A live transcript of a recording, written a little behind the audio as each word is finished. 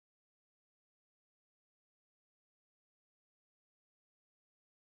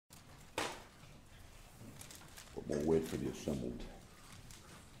We'll wait for the assembled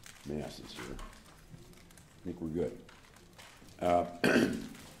masses here. I think we're good.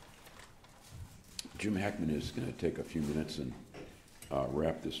 Jim Heckman is going to take a few minutes and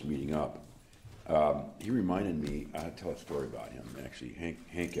wrap this meeting up. He reminded me, I'll tell a story about him. Actually,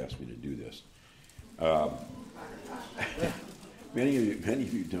 Hank asked me to do this. Many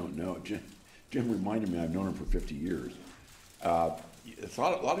of you don't know. Jim reminded me I've known him for 50 years. A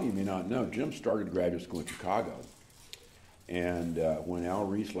lot of you may not know, Jim started graduate school in Chicago. And when Al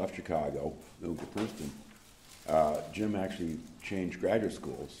Reese left Chicago, moved to Princeton, Jim actually changed graduate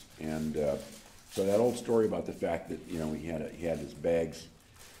schools. And so that old story about the fact that, he had his bags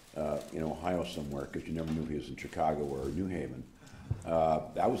in Ohio somewhere because you never knew if he was in Chicago or New Haven,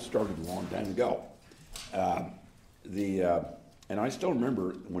 that was started a long time ago. And I still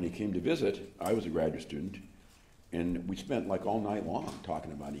remember when he came to visit, I was a graduate student, and we spent like all night long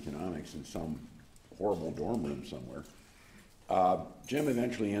talking about economics in some horrible dorm room somewhere. Jim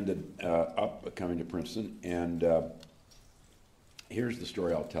eventually ended up coming to Princeton, and here's the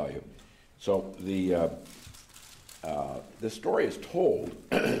story I'll tell you. So the story is told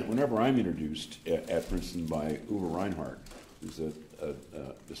whenever I'm introduced at Princeton by Uwe Reinhardt, who's a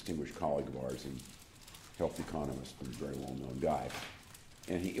distinguished colleague of ours and health economist and a very well-known guy.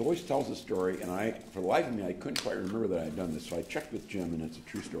 And he always tells the story, and for the life of me, I couldn't quite remember that I had done this, so I checked with Jim, and it's a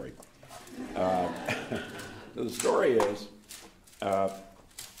true story. So the story is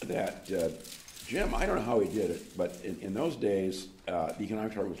that Jim, I don't know how he did it, but in those days, the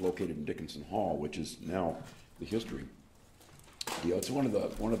economics department was located in Dickinson Hall, which is now the history deal. It's one of the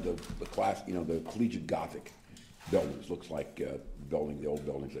class, the collegiate Gothic buildings. Looks like the old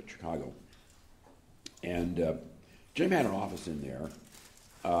buildings at Chicago. And Jim had an office in there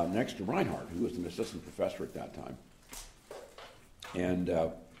next to Reinhardt, who was an assistant professor at that time. And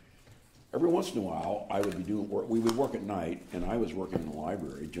every once in a while, I would be doing work. We would work at night, and I was working in the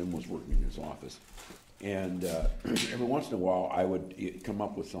library. Jim was working in his office. And every once in a while, I would come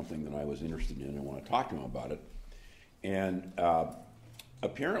up with something that I was interested in and want to talk to him about it. And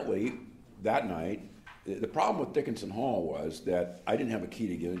apparently, that night, the problem with Dickinson Hall was that I didn't have a key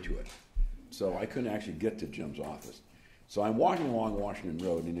to get into it. So I couldn't actually get to Jim's office. So I'm walking along Washington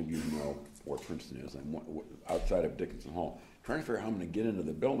Road, any of you know where Princeton is. I'm outside of Dickinson Hall, trying to figure out how I'm going to get into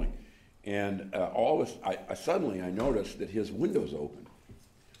the building. And suddenly I noticed that his window's open,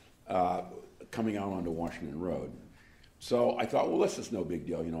 coming out onto Washington Road. So I thought, well, this is no big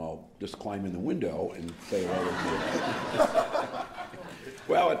deal. I'll just climb in the window and say hello.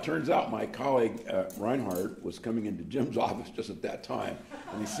 Well, it turns out my colleague Reinhardt was coming into Jim's office just at that time,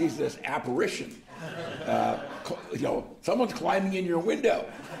 and he sees this apparition. Someone's climbing in your window.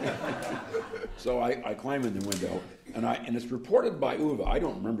 So I climb in the window, and it's reported by Uwe. I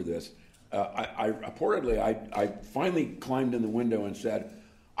don't remember this. I finally climbed in the window and said,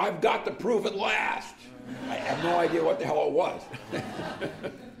 "I've got the proof at last." I have no idea what the hell it was.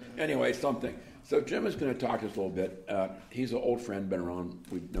 Anyway, something. So Jim is going to talk to us a little bit. He's an old friend, been around.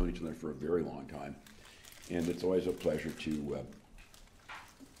 We've known each other for a very long time, and it's always a pleasure to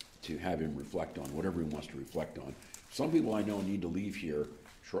have him reflect on whatever he wants to reflect on. Some people I know need to leave here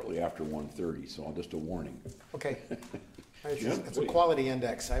shortly after 1:30, so I'll just a warning. Okay. Jim, it's a quality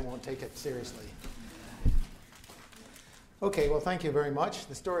index. I won't take it seriously. Okay, well, thank you very much.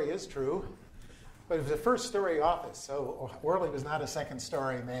 The story is true, but it was a first-story office, so Orley was not a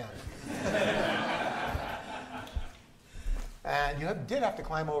second-story man. And you did have to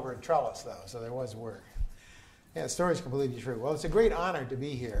climb over a trellis, though, so there was work. Yeah, the story is completely true. Well, it's a great honor to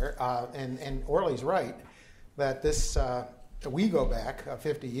be here, and Orley's right that we go back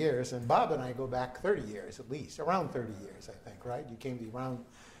 50 years, and Bob and I go back 30 years at least, around 30 years, I think, right? You came to around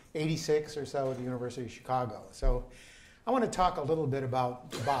 86 or so at the University of Chicago. So I want to talk a little bit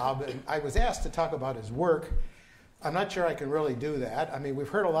about Bob, and I was asked to talk about his work. I'm not sure I can really do that. I mean, we've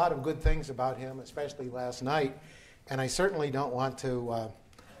heard a lot of good things about him, especially last night, and I certainly don't want to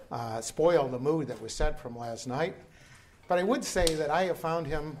spoil the mood that was set from last night. But I would say that I have found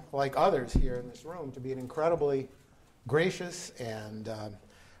him, like others here in this room, to be an incredibly gracious and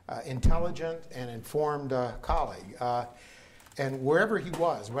intelligent and informed colleague. And wherever he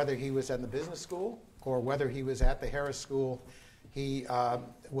was, whether he was at the business school or whether he was at the Harris School, he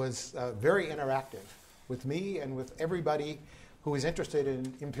was very interactive with me and with everybody who is interested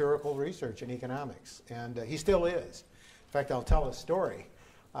in empirical research in economics. And he still is. In fact, I'll tell a story.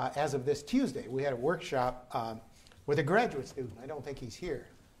 As of this Tuesday, we had a workshop with a graduate student. I don't think he's here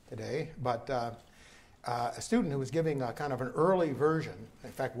today, but a student who was giving a kind of an early version,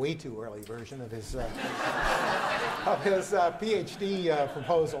 in fact, way too early version of his PhD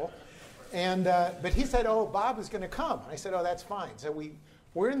proposal. And, but he said, oh, Bob is going to come. I said, oh, that's fine. So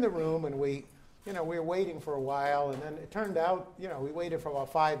we're in the room, and we were waiting for a while, and then it turned out, we waited for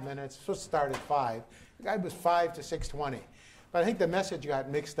about 5 minutes. Supposed to start at 5. The guy was 5 to 6:20. But I think the message got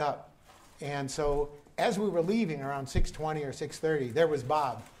mixed up. And so as we were leaving around 6:20 or 6:30, there was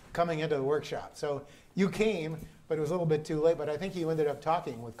Bob coming into the workshop. So you came, but it was a little bit too late. But I think you ended up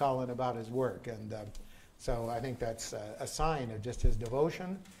talking with Colin about his work. And so I think that's a sign of just his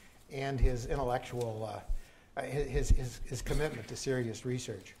devotion and his intellectual, his commitment to serious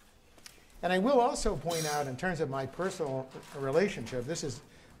research. And I will also point out, in terms of my personal relationship, this is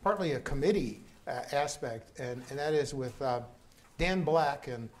partly a committee aspect, and that is with Dan Black,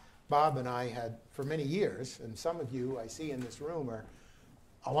 and Bob and I had for many years, and some of you I see in this room are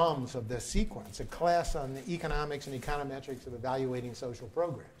alums of this sequence, a class on the economics and econometrics of evaluating social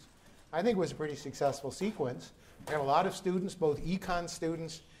programs. I think it was a pretty successful sequence. We have a lot of students, both econ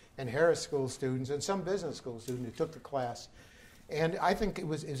students and Harris School students, and some business school students who took the class. And I think it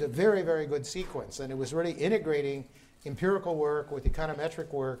was a very, very good sequence. And it was really integrating empirical work with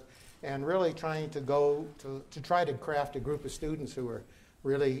econometric work and really trying to go to try to craft a group of students who were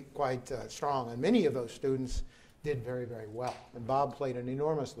really quite strong. And many of those students did very, very well. And Bob played an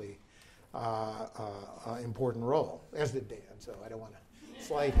enormously important role, as did Dan, so I don't want to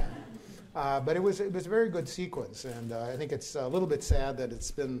slight him. But it was a very good sequence, and I think it's a little bit sad that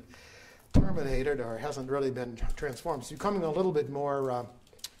it's been terminated or hasn't really been transformed. It's becoming a little bit more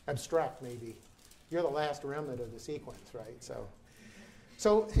abstract, maybe. You're the last remnant of the sequence, right?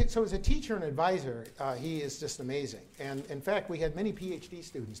 So as a teacher and advisor, he is just amazing. And in fact, we had many PhD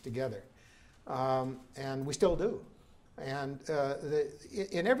students together, and we still do. And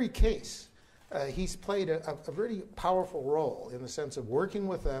in every case, he's played a really powerful role in the sense of working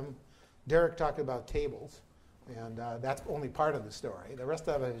with them. Derek talked about tables, and that's only part of the story. The rest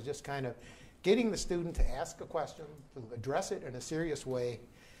of it is just kind of getting the student to ask a question, to address it in a serious way,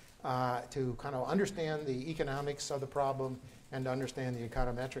 to kind of understand the economics of the problem and to understand the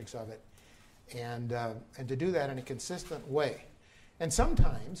econometrics of it, and to do that in a consistent way. And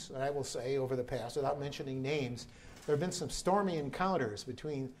sometimes, I will say over the past, without mentioning names, there have been some stormy encounters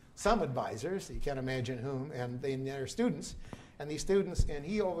between some advisors, you can't imagine whom, and their students, and these students, and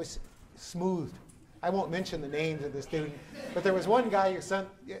he always smoothed. I won't mention the names of the student, but there was one guy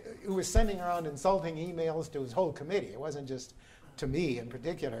who was sending around insulting emails to his whole committee. It wasn't just to me in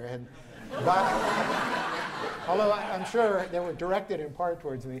particular. And Bob, although I'm sure they were directed in part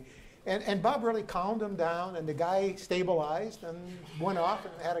towards me. And Bob really calmed him down, and the guy stabilized and went off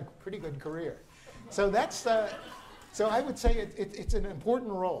and had a pretty good career. So that's, so I would say it's an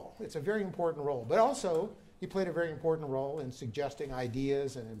important role. It's a very important role. But also, he played a very important role in suggesting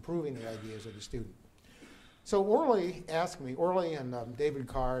ideas and improving the ideas of the student. So Orley and David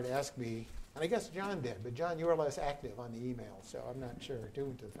Card asked me, and I guess John did, but John, you were less active on the email, so I'm not sure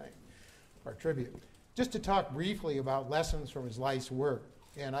who to thank or tribute. Just to talk briefly about lessons from his life's work.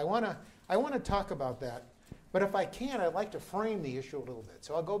 And I want to talk about that, but if I can, I'd like to frame the issue a little bit.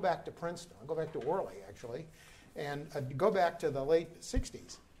 So I'll go back to Princeton. I'll go back to Orley, actually, and go back to the late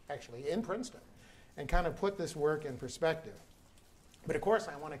 60s, actually, in Princeton, and kind of put this work in perspective. But of course,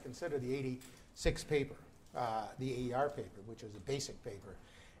 I want to consider the 86 paper, the AER paper, which is a basic paper,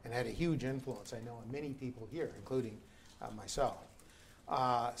 and had a huge influence, I know, on many people here, including myself.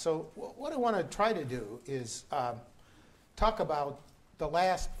 So what I want to try to do is talk about the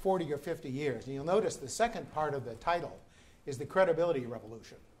last 40 or 50 years. And you'll notice the second part of the title is the credibility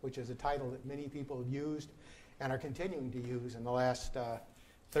revolution, which is a title that many people have used and are continuing to use in the last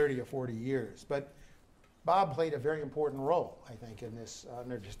 30 or 40 years. But Bob played a very important role, I think, in this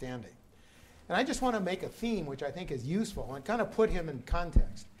understanding. And I just want to make a theme which I think is useful and kind of put him in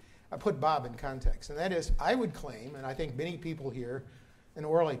context. I put Bob in context. And that is, I would claim, and I think many people here, and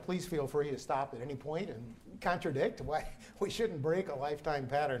Orley, please feel free to stop at any point and contradict why we shouldn't break a lifetime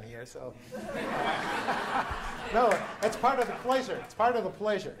pattern here. So, no, that's part of the pleasure. It's part of the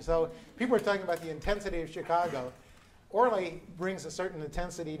pleasure. So people are talking about the intensity of Chicago. Orley brings a certain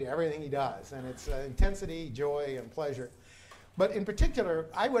intensity to everything he does, and it's intensity, joy, and pleasure. But in particular,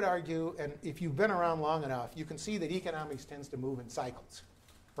 I would argue, and if you've been around long enough, you can see that economics tends to move in cycles,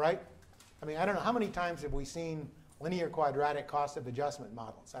 right? I mean, I don't know how many times have we seen linear quadratic cost of adjustment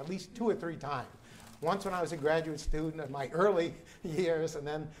models, at least 2 or 3 times. Once when I was a graduate student in my early years, and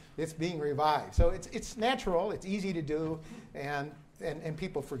then it's being revived. So it's natural, it's easy to do, and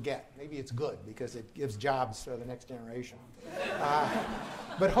people forget. Maybe it's good because it gives jobs for the next generation.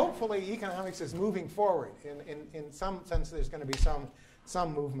 But hopefully economics is moving forward. In some sense, there's going to be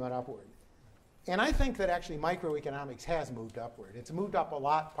some movement upward. And I think that actually microeconomics has moved upward. It's moved up a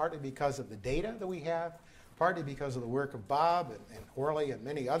lot, partly because of the data that we have, partly because of the work of Bob and Orley and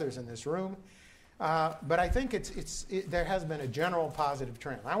many others in this room. But I think there has been a general positive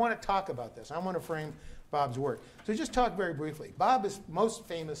trend. I want to talk about this. I want to frame Bob's work. So just talk very briefly. Bob is most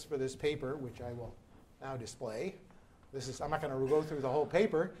famous for this paper, which I will now display. I'm not going to go through the whole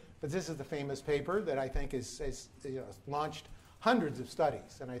paper, but this is the famous paper that I think has launched hundreds of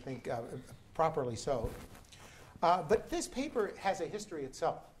studies, and I think properly so. But this paper has a history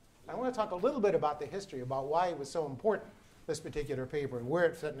itself. I want to talk a little bit about the history, about why it was so important, this particular paper, and where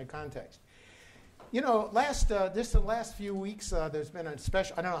it fit in the context. You know, just the last few weeks, there's been a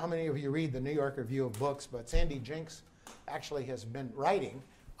special, I don't know how many of you read the New York Review of Books, but Sandy Jinks actually has been writing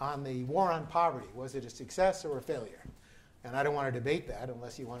on the war on poverty. Was it a success or a failure? And I don't want to debate that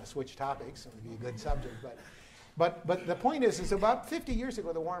unless you want to switch topics. It would be a good subject. But the point is about 50 years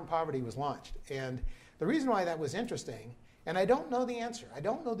ago, the war on poverty was launched. And the reason why that was interesting, and I don't know the answer, I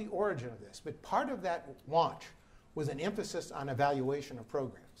don't know the origin of this, but part of that launch was an emphasis on evaluation of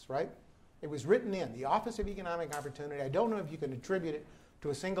programs, right? It was written in the Office of Economic Opportunity. I don't know if you can attribute it to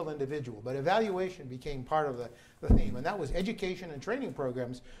a single individual, but evaluation became part of the theme. And that was education and training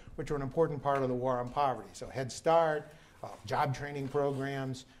programs, which were an important part of the war on poverty. So Head Start, job training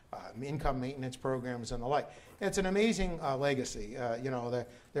programs, income maintenance programs, and the like. It's an amazing legacy.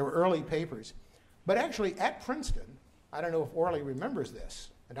 There were early papers. But actually, at Princeton, I don't know if Orley remembers this,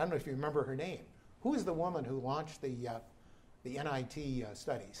 and I don't know if you remember her name. Who is the woman who launched the NIT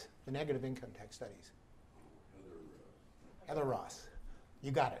studies, the negative income tax studies? Heather Ross.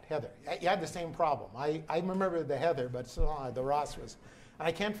 You got it, Heather. You had the same problem. I remember the Heather, but the Ross was, and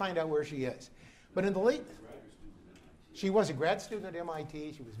I can't find out where she is. But in the late, she was a grad student at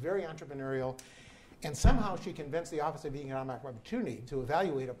MIT. She was very entrepreneurial. And somehow she convinced the Office of Economic Opportunity to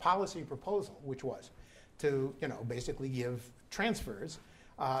evaluate a policy proposal, which was to basically give transfers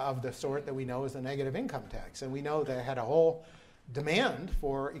of the sort that we know as the negative income tax. And we know they had a whole demand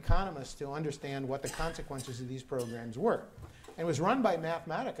for economists to understand what the consequences of these programs were. And it was run by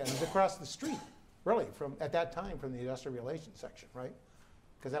Mathematica, and it was across the street, really, at that time from the Industrial Relations section, right?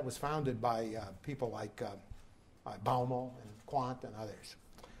 Because that was founded by people like Baumol and Quant and others.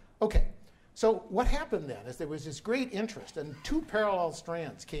 Okay, so what happened then is there was this great interest, and two parallel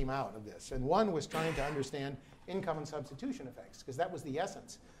strands came out of this. And one was trying to understand income and substitution effects, because that was the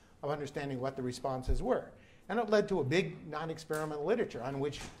essence of understanding what the responses were. And it led to a big non-experimental literature on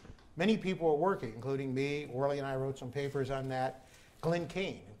which many people were working, including me. Orley and I wrote some papers on that. Glenn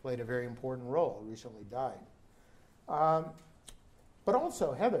Kane, who played a very important role, recently died. But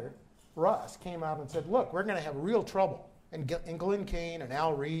also Heather Ross came out and said, look, we're going to have real trouble. And Glenn Kane and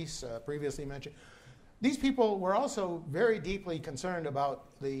Al Reese, previously mentioned, these people were also very deeply concerned about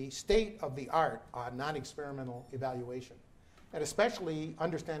the state of the art on non-experimental evaluation, and especially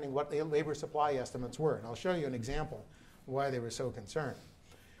understanding what the labor supply estimates were. And I'll show you an example of why they were so concerned.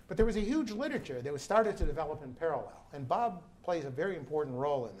 But there was a huge literature that was started to develop in parallel, and Bob plays a very important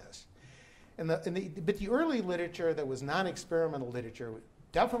role in this. But the early literature that was non-experimental literature,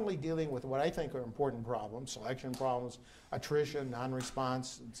 definitely dealing with what I think are important problems, selection problems, attrition,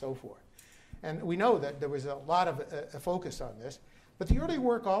 non-response, and so forth. And we know that there was a lot of focus on this. But the early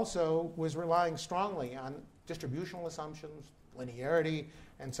work also was relying strongly on distributional assumptions, linearity,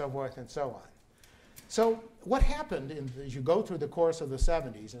 and so forth and so on. So what happened as you go through the course of the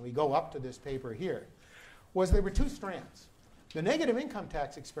 70s, and we go up to this paper here, was there were two strands. The negative income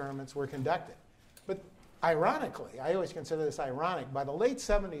tax experiments were conducted. But ironically, I always consider this ironic, by the late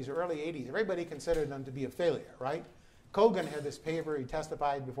 70s or early 80s, everybody considered them to be a failure, right? Kogan had this paper, he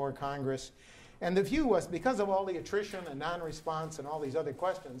testified before Congress, and the view was because of all the attrition and non-response and all these other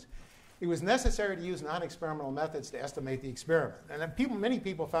questions, it was necessary to use non-experimental methods to estimate the experiment. And many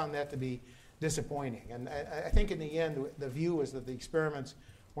people found that to be disappointing. And I think in the end, the view was that the experiments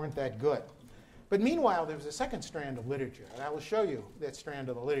weren't that good. But meanwhile, there was a second strand of literature, and I will show you that strand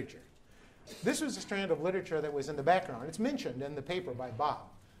of the literature. This was a strand of literature that was in the background. It's mentioned in the paper by Bob.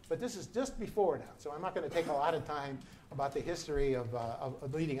 But this is just before now, so I'm not going to take a lot of time about the history of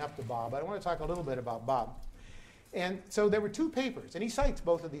leading up to Bob. I want to talk a little bit about Bob. And so there were two papers, and he cites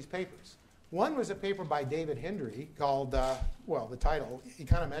both of these papers. One was a paper by David Hendry called, the title,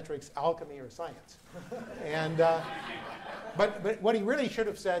 Econometrics, Alchemy or Science. And, but what he really should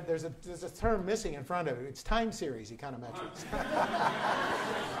have said, there's a term missing in front of it. It's time series econometrics.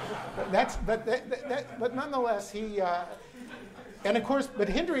 But nonetheless, he, and of course, but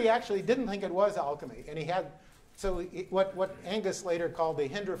Hendry actually didn't think it was alchemy. And he had what Angus later called the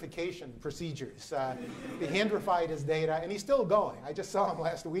hendrification procedures. He hendrified his data, and he's still going. I just saw him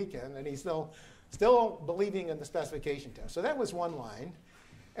last weekend, and he's still believing in the specification test. So that was one line.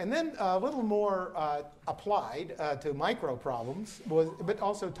 And then a little more applied to micro problems, but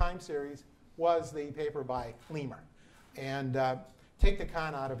also time series, was the paper by Lemur. And take the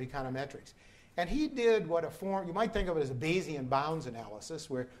con out of econometrics. And he did what you might think of it as a Bayesian bounds analysis,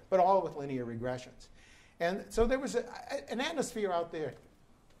 but all with linear regressions. And so there was an atmosphere out there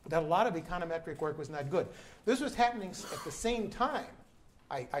that a lot of econometric work was not good. This was happening at the same time,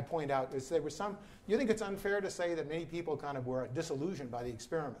 I point out. There was you think it's unfair to say that many people kind of were disillusioned by the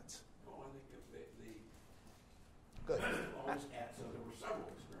experiments? No, I think Good. Always so there were several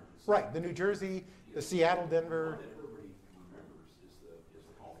experiments. Right, the New Jersey, the Seattle, Denver. The one that everybody remembers is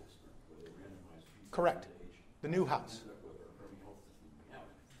the Hall experiment, where they randomized people Correct. to age. The new house. Ended up with our very health system we have.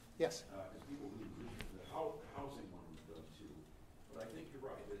 Yes. Because people really agree with the housing one was done too. But I think you're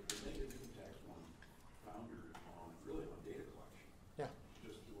right. The negative impacts one foundered really on data collection. Yeah.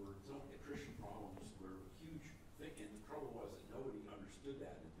 Just there were some attrition problems were a huge thing, and the trouble was that nobody understood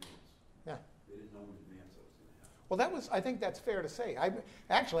that in advance. Yeah. They didn't know in advance that was going to happen. Well, I think that's fair to say. I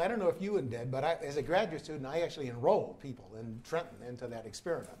don't know if you did, but as a graduate student, I actually enrolled people in Trenton into that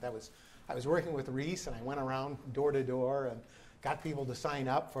experiment. I was working with Reese, and I went around door to door and got people to sign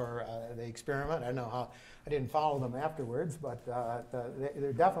up for the experiment. I don't know how, I didn't follow them afterwards, but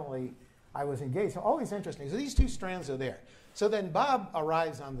they're definitely, I was engaged. So always interesting. So these two strands are there. So then Bob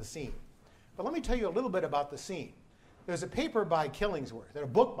arrives on the scene. But let me tell you a little bit about the scene. There's a paper by Killingsworth, a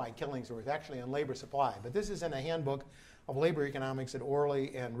book by Killingsworth, actually, on labor supply. But this is in a handbook of labor economics that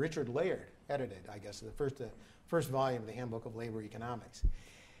Orley and Richard Laird edited, I guess, the first volume of the Handbook of Labor Economics.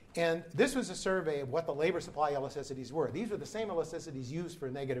 And this was a survey of what the labor supply elasticities were. These were the same elasticities used for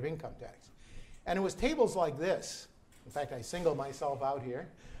negative income tax. And it was tables like this. In fact, I single myself out here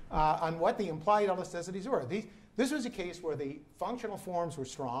on what the implied elasticities were. This was a case where the functional forms were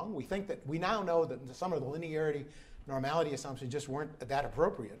strong. We now know that some of the linearity normality assumptions just weren't that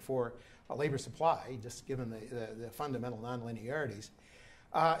appropriate for a labor supply, just given the fundamental nonlinearities.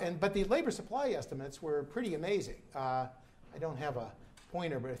 But the labor supply estimates were pretty amazing. I don't have a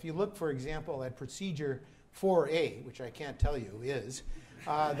pointer, but if you look, for example, at procedure 4A, which I can't tell you is,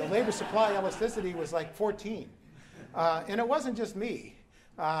 the labor supply elasticity was like 14. And it wasn't just me.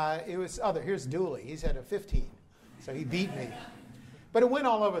 It was here's Dooley. He's at a 15. So he beat me. But it went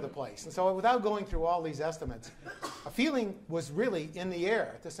all over the place. And so without going through all these estimates, a feeling was really in the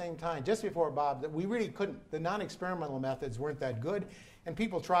air at the same time, just before Bob, that we really couldn't. The non-experimental methods weren't that good, and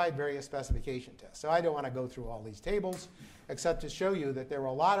people tried various specification tests. So I don't want to go through all these tables, except to show you that there were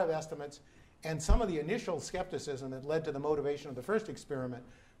a lot of estimates, and some of the initial skepticism that led to the motivation of the first experiment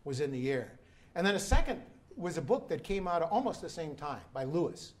was in the air. And then a second was a book that came out almost the same time by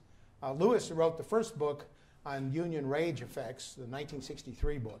Lewis. Lewis wrote the first book on union wage effects, the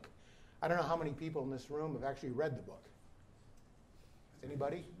 1963 book. I don't know how many people in this room have actually read the book.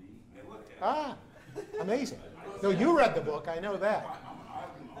 Anybody? Ah, amazing. No, you read the book, I know that.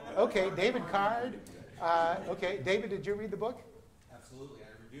 Okay, David Card. Okay, David, did you read the book? Absolutely,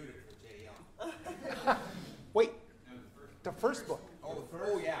 I reviewed it for J. Wait, the first book.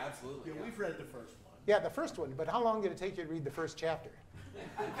 Oh, yeah, absolutely. Yeah, we've read the first one. Yeah, the first one, but how long did it take you to read the first chapter?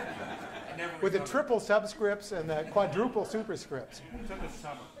 Never With the triple subscripts and the quadruple superscripts. It took us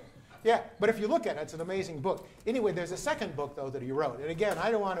summer. Yeah, but if you look at it, it's an amazing book. Anyway, there's a second book, though, that he wrote. And again, I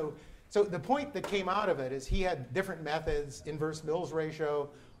don't want to... So the point that came out of it is he had different methods, inverse Mills ratio,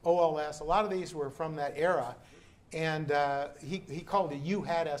 OLS. A lot of these were from that era. And he called it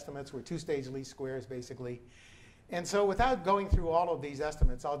U-hat estimates, were two-stage least squares, basically. And so without going through all of these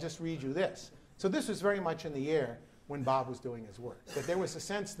estimates, I'll just read you this. So this was very much in the air when Bob was doing his work. That there was a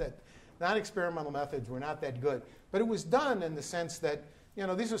sense that non-experimental methods were not that good. But it was done in the sense that,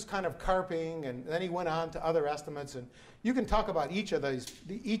 this was kind of carping, and then he went on to other estimates. And you can talk about each of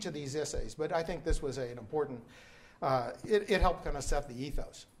these essays, but I think this was an important, it helped kind of set the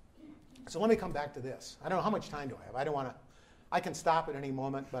ethos. So let me come back to this. I don't know how much time do I have. I don't want to, I can stop at any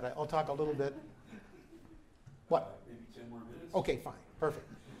moment, but I'll talk a little bit. What? Maybe 10 more minutes. Okay, fine, perfect.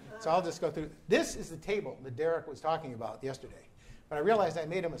 So I'll just go through. This is the table that Derek was talking about yesterday. But I realized I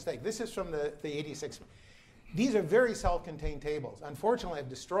made a mistake. This is from the 86. These are very self-contained tables. Unfortunately, I've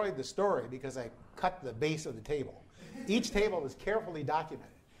destroyed the story because I cut the base of the table. Each table is carefully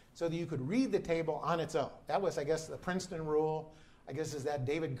documented so that you could read the table on its own. That was, I guess, the Princeton rule. I guess, is that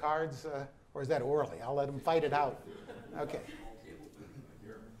David Card's, or is that Orley? I'll let him fight it out. Okay.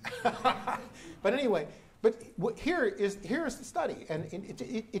 But anyway, But here is the study, and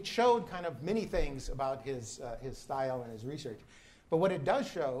it showed kind of many things about his style and his research. But what it does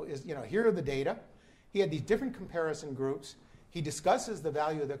show is, here are the data. He had these different comparison groups. He discusses the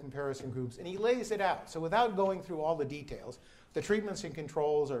value of the comparison groups, and he lays it out. So without going through all the details, the treatments and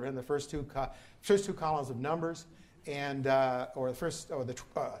controls are in the first two columns of numbers, and or the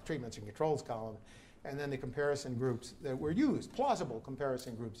treatments and controls column, and then the comparison groups that were used, plausible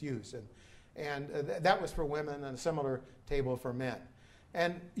comparison groups used. And that was for women, and a similar table for men.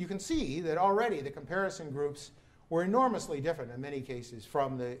 And you can see that already the comparison groups were enormously different in many cases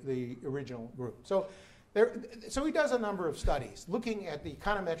from the original group. So he does a number of studies looking at the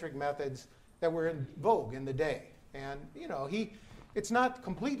econometric methods that were in vogue in the day. And it's not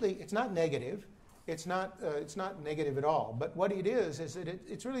negative. It's not negative at all. But what it is that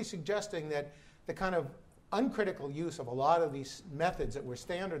it's really suggesting that the kind of uncritical use of a lot of these methods that were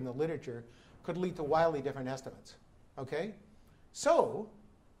standard in the literature could lead to wildly different estimates. Okay? So,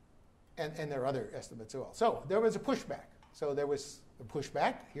 and there are other estimates as well. So there was a pushback. So there was a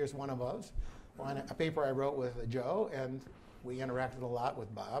pushback. Here's one of those. On a paper I wrote with Joe, and we interacted a lot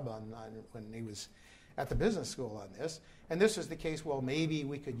with Bob when he was at the business school on this. And this was the case, well, maybe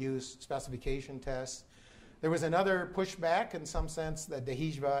we could use specification tests. There was another pushback in some sense that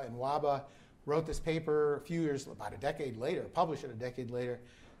DeHijva and Waba wrote this paper a few years, about a decade later, published it a decade later,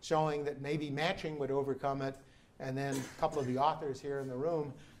 showing that maybe matching would overcome it. And then a couple of the authors here in the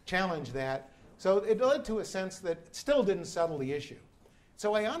room challenged that. So it led to a sense that it still didn't settle the issue.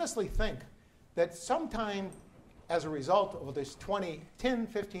 So I honestly think that sometime as a result of this 10,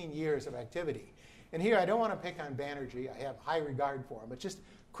 15 years of activity, and here I don't want to pick on Banerjee, I have high regard for him, it just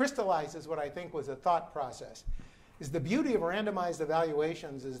crystallizes what I think was a thought process, is the beauty of randomized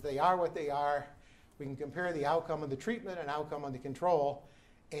evaluations is they are what they are. We can compare the outcome of the treatment and outcome of the control,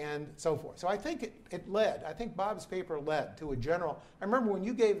 and so forth. So I think I think Bob's paper led to a general, I remember when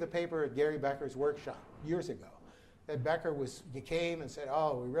you gave the paper at Gary Becker's workshop years ago, that Becker came and said,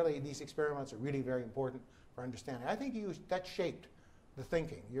 oh, these experiments are really very important for understanding. I think that shaped the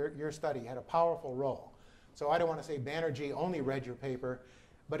thinking. Your study had a powerful role. So I don't want to say Banerjee only read your paper,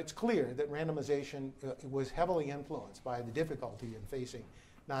 but it's clear that randomization was heavily influenced by the difficulty in facing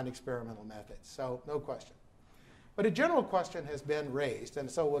non-experimental methods. So no question. But a general question has been raised. And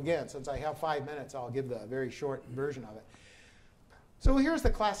so again, since I have 5 minutes, I'll give the very short version of it. So here's the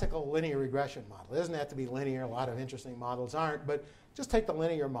classical linear regression model. It doesn't have to be linear. A lot of interesting models aren't. But just take the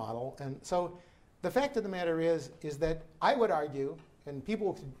linear model. And so the fact of the matter is that I would argue, and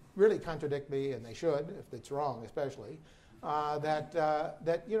people really contradict me, and they should, if it's wrong especially, that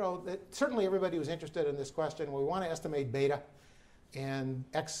certainly everybody who's interested in this question, we want to estimate beta, and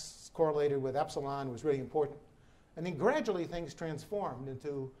x correlated with epsilon was really important. And then gradually things transformed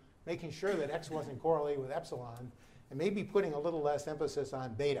into making sure that x wasn't correlated with epsilon, and maybe putting a little less emphasis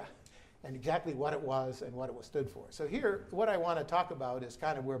on beta and exactly what it was and what it was stood for. So here, what I want to talk about is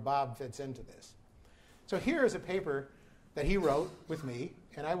kind of where Bob fits into this. So here is a paper that he wrote with me,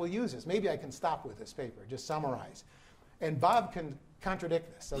 and I will use this. Maybe I can stop with this paper, just summarize. And Bob can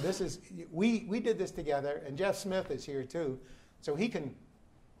contradict this. So this is, we did this together, and Jeff Smith is here too, so he can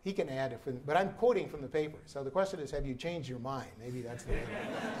add, but I'm quoting from the paper. So the question is, have you changed your mind? Maybe that's the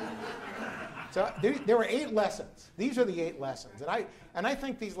So there were 8 lessons. These are the 8 lessons. And I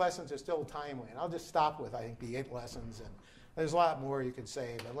think these lessons are still timely. And I'll just stop with, I think, the 8 lessons. And there's a lot more you could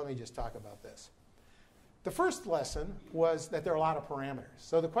say, but let me just talk about this. The first lesson was that there are a lot of parameters.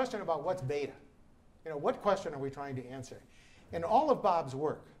 So the question about what's beta, what question are we trying to answer? In all of Bob's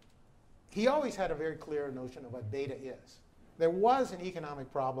work, he always had a very clear notion of what beta is. There was an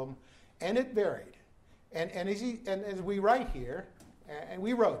economic problem, and it varied. And as we write here, and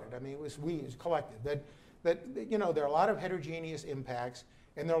we wrote it, I mean, it was we as collective, that there are a lot of heterogeneous impacts,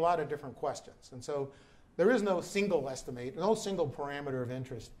 and there are a lot of different questions. And so there is no single estimate, no single parameter of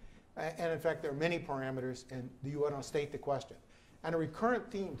interest. And in fact, there are many parameters, and you want to state the question. And a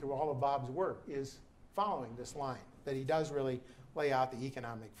recurrent theme through all of Bob's work is following this line, that he does really lay out the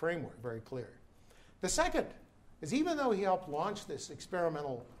economic framework very clear. The second is, even though he helped launch this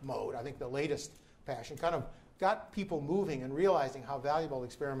experimental mode, I think the latest passion, kind of got people moving and realizing how valuable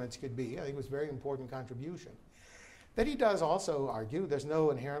experiments could be. I think it was a very important contribution. That he does also argue there's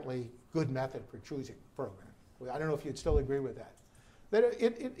no inherently good method for choosing a program. I don't know if you'd still agree with that. That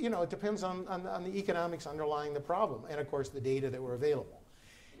it depends on the economics underlying the problem and, of course, the data that were available.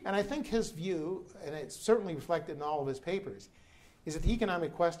 And I think his view, and it's certainly reflected in all of his papers, is that the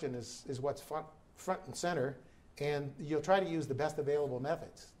economic question is what's front and center, and you'll try to use the best available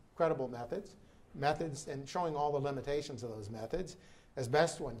methods, credible methods, and showing all the limitations of those methods, as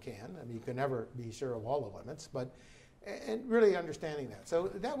best one can. I mean, you can never be sure of all the limits, but and really understanding that. So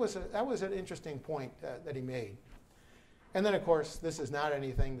that was an interesting point that he made. And then, of course, this is not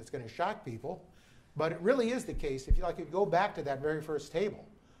anything that's going to shock people, but it really is the case. If you go back to that very first table,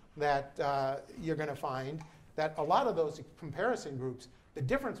 that you're going to find that a lot of those comparison groups, the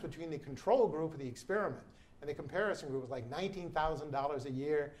difference between the control group of the experiment and the comparison group was like $19,000 a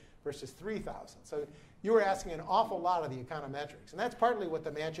year versus $3,000. So you were asking an awful lot of the econometrics, and that's partly what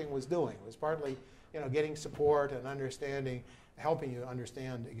the matching was doing. It was partly, getting support and understanding, helping you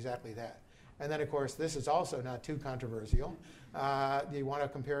understand exactly that. And then, of course, this is also not too controversial. You want to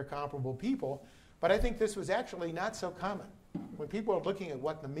compare comparable people, but I think this was actually not so common. When people are looking at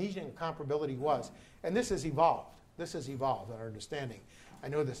what the meaning of comparability was, and this has evolved. This has evolved in our understanding. I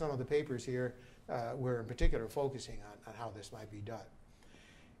know that some of the papers here were in particular focusing on how this might be done.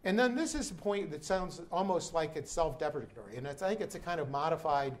 And then this is a point that sounds almost like it's self-deprecatory, and I think it's a kind of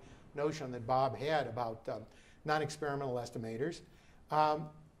modified notion that Bob had about non-experimental estimators.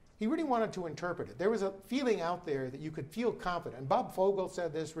 He really wanted to interpret it. There was a feeling out there that you could feel confident. And Bob Fogel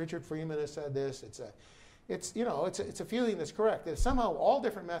said this, Richard Freeman has said this. It's a feeling that's correct. That somehow all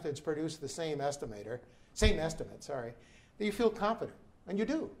different methods produce the same estimate, that you feel confident, and you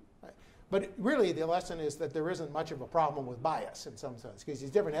do. Right? But really, the lesson is that there isn't much of a problem with bias in some sense, because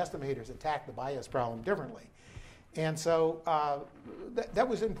these different estimators attack the bias problem differently. And so that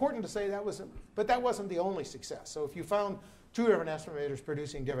was important to say. But that wasn't the only success. So if you found two different estimators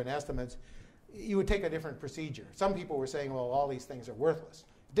producing different estimates, you would take a different procedure. Some people were saying, well, all these things are worthless.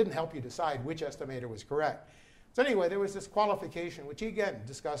 It didn't help you decide which estimator was correct. So anyway, there was this qualification, which he, again,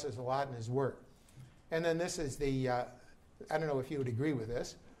 discusses a lot in his work. And then this is the, I don't know if you would agree with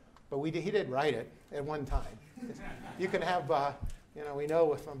this, but he did write it at one time. You can have, we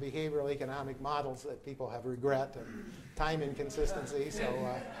know from behavioral economic models that people have regret and time inconsistency. So,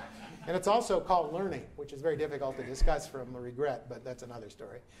 and it's also called learning, which is very difficult to discuss from regret, but that's another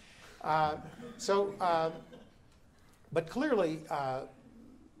story. But clearly,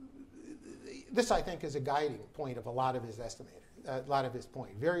 this, I think, is a guiding point of a lot of his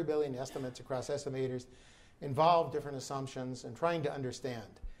point. Variability in estimates across estimators involve different assumptions and trying to understand.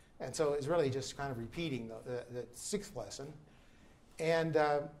 And so it's really just kind of repeating the sixth lesson. And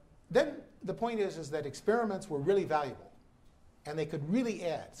then the point is that experiments were really valuable, and they could really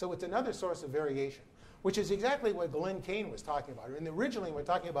add. So it's another source of variation, which is exactly what Glenn Kane was talking about. And originally, when we're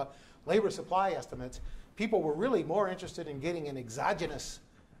talking about labor supply estimates, people were really more interested in getting an exogenous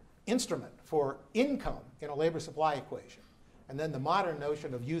instrument for income in a labor supply equation. And then the modern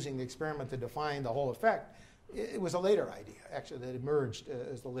notion of using the experiment to define the whole effect, it was a later idea, actually, that emerged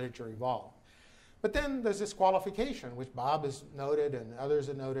as the literature evolved. But then there's this qualification, which Bob has noted and others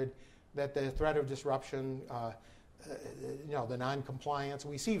have noted, that the threat of disruption, the non-compliance.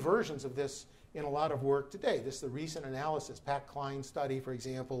 We see versions of this in a lot of work today. This is the recent analysis, Pat Klein's study, for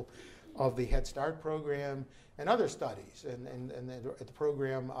example, of the Head Start program and other studies. And the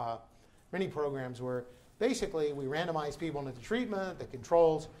program, many programs where basically we randomize people into the treatment, the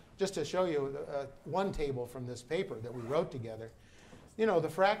controls. Just to show you one table from this paper that we wrote together. The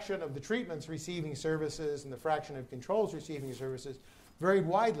fraction of the treatments receiving services and the fraction of controls receiving services varied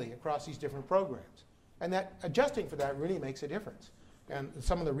widely across these different programs. And that adjusting for that really makes a difference. And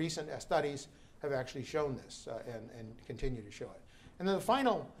some of the recent studies have actually shown this and continue to show it. And then the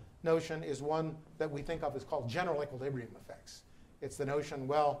final notion is one that we think of as called general equilibrium effects. It's the notion,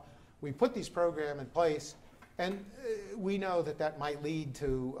 well, we put these programs in place, and we know that that might lead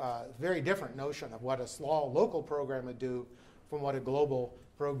to a very different notion of what a small local program would do from what a global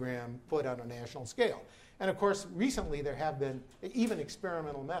program put on a national scale. And of course, recently there have been even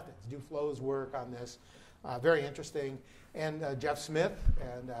experimental methods. Duflo's work on this, very interesting. And Jeff Smith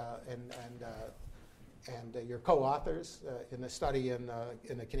and your co-authors in a study in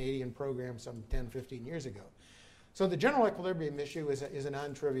the Canadian program some 10, 15 years ago. So the general equilibrium issue is a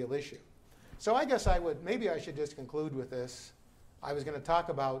non-trivial issue. So I guess maybe I should just conclude with this. I was going to talk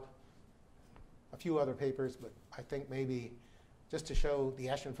about a few other papers, but I think maybe just to show the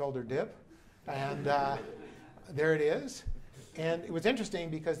Ashenfelter dip. And there it is. And it was interesting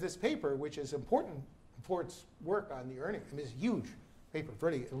because this paper, which is important for its work on the earnings, I mean, it's a huge paper,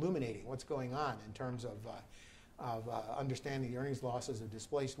 really illuminating what's going on in terms of understanding the earnings losses of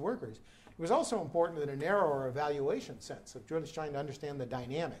displaced workers. It was also important in a narrower evaluation sense of really trying to understand the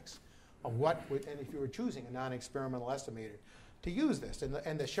dynamics of and if you were choosing a non-experimental estimator, to use this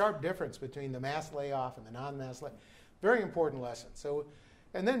and the sharp difference between the mass layoff and the non-mass layoff. Very important lesson. So,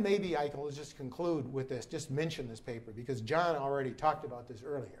 and then maybe I can just conclude with this, just mention this paper, because John already talked about this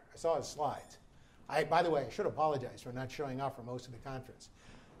earlier. I saw his slides. By the way, I should apologize for not showing up for most of the conference.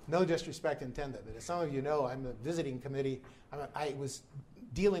 No disrespect intended, but as some of you know, I'm the visiting committee. I was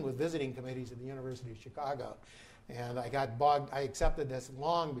dealing with visiting committees at the University of Chicago, and I got bogged. I accepted this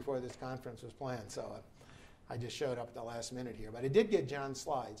long before this conference was planned, so I just showed up at the last minute here. But I did get John's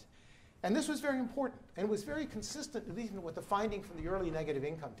slides. And this was very important, and it was very consistent even with the finding from the early negative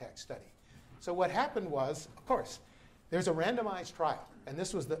income tax study. So what happened was, of course, there's a randomized trial, and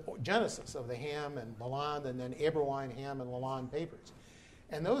this was the genesis of the Ham and Lalonde and then Eberwein, Ham, and Lalonde papers.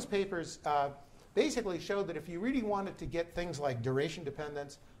 And those papers basically showed that if you really wanted to get things like duration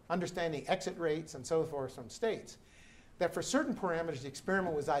dependence, understanding exit rates, and so forth from states, that for certain parameters, the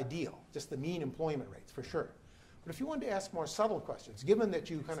experiment was ideal, just the mean employment rates, for sure. But if you wanted to ask more subtle questions, given that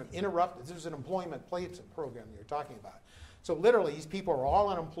you kind of interrupted, this was an employment placement program you're talking about. So literally, these people were all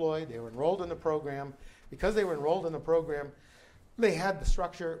unemployed. They were enrolled in the program. Because they were enrolled in the program, they had the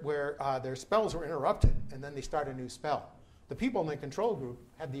structure where their spells were interrupted, and then they start a new spell. The people in the control group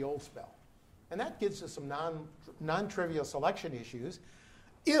had the old spell. And that gives us some non-trivial selection issues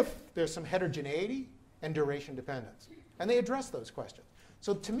if there's some heterogeneity and duration dependence. And they address those questions.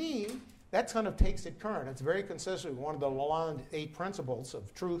 So to me, that kind of takes it current. It's very consistent with one of the Lalonde 8 principles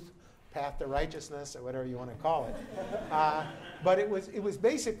of truth, path to righteousness, or whatever you want to call it. But it was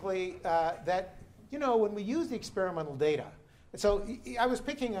basically that, you know, when we use the experimental data, so I was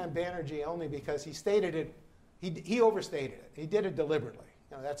picking on Banerjee only because he stated it, he overstated it. He did it deliberately.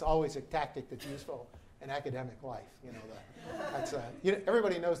 You know, that's always a tactic that's useful in academic life. You know, that's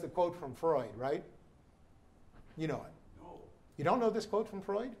everybody knows the quote from Freud, right? You know it. No. You don't know this quote from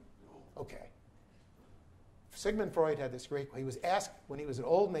Freud? No. Okay. Sigmund Freud had this great, he was asked, when he was an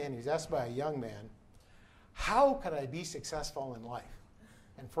old man, he was asked by a young man, how can I be successful in life?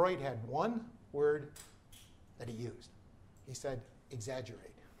 And Freud had one word that he used. He said,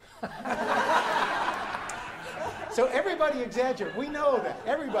 exaggerate. So everybody exaggerates. We know that.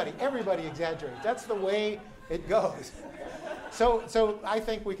 Everybody exaggerates. That's the way it goes. So I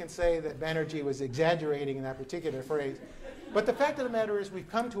think we can say that Banerjee was exaggerating in that particular phrase. But the fact of the matter is we've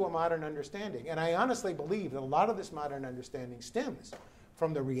come to a modern understanding. And I honestly believe that a lot of this modern understanding stems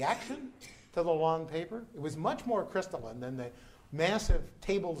from the reaction to the Lalonde paper. It was much more crystalline than the massive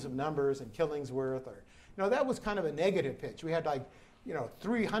tables of numbers and Killingsworth. Or, you know, that was kind of a negative pitch. We had like,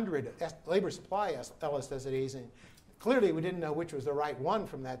 300 labor supply elasticities. And clearly we didn't know which was the right one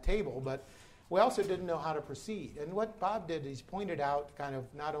from that table. But we also didn't know how to proceed. And what Bob did is pointed out kind of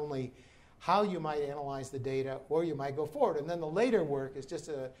not only how you might analyze the data or you might go forward. And then the later work is just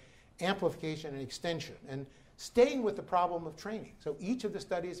an amplification and extension. And staying with the problem of training. So each of the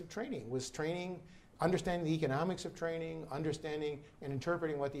studies of training was training, understanding the economics of training, understanding and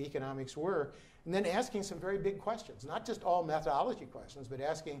interpreting what the economics were, and then asking some very big questions. Not just all methodology questions, but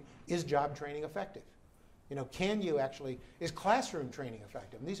asking, is job training effective? Is classroom training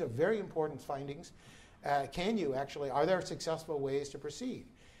effective? And these are very important findings. Are there successful ways to proceed?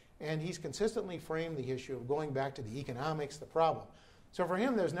 And he's consistently framed the issue of going back to the economics, the problem. So for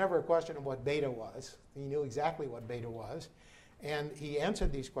him, there's never a question of what beta was. He knew exactly what beta was. And he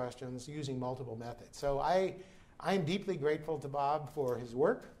answered these questions using multiple methods. So I'm deeply grateful to Bob for his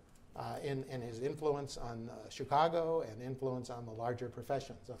work and his influence on Chicago and influence on the larger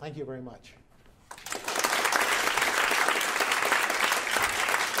profession. So thank you very much.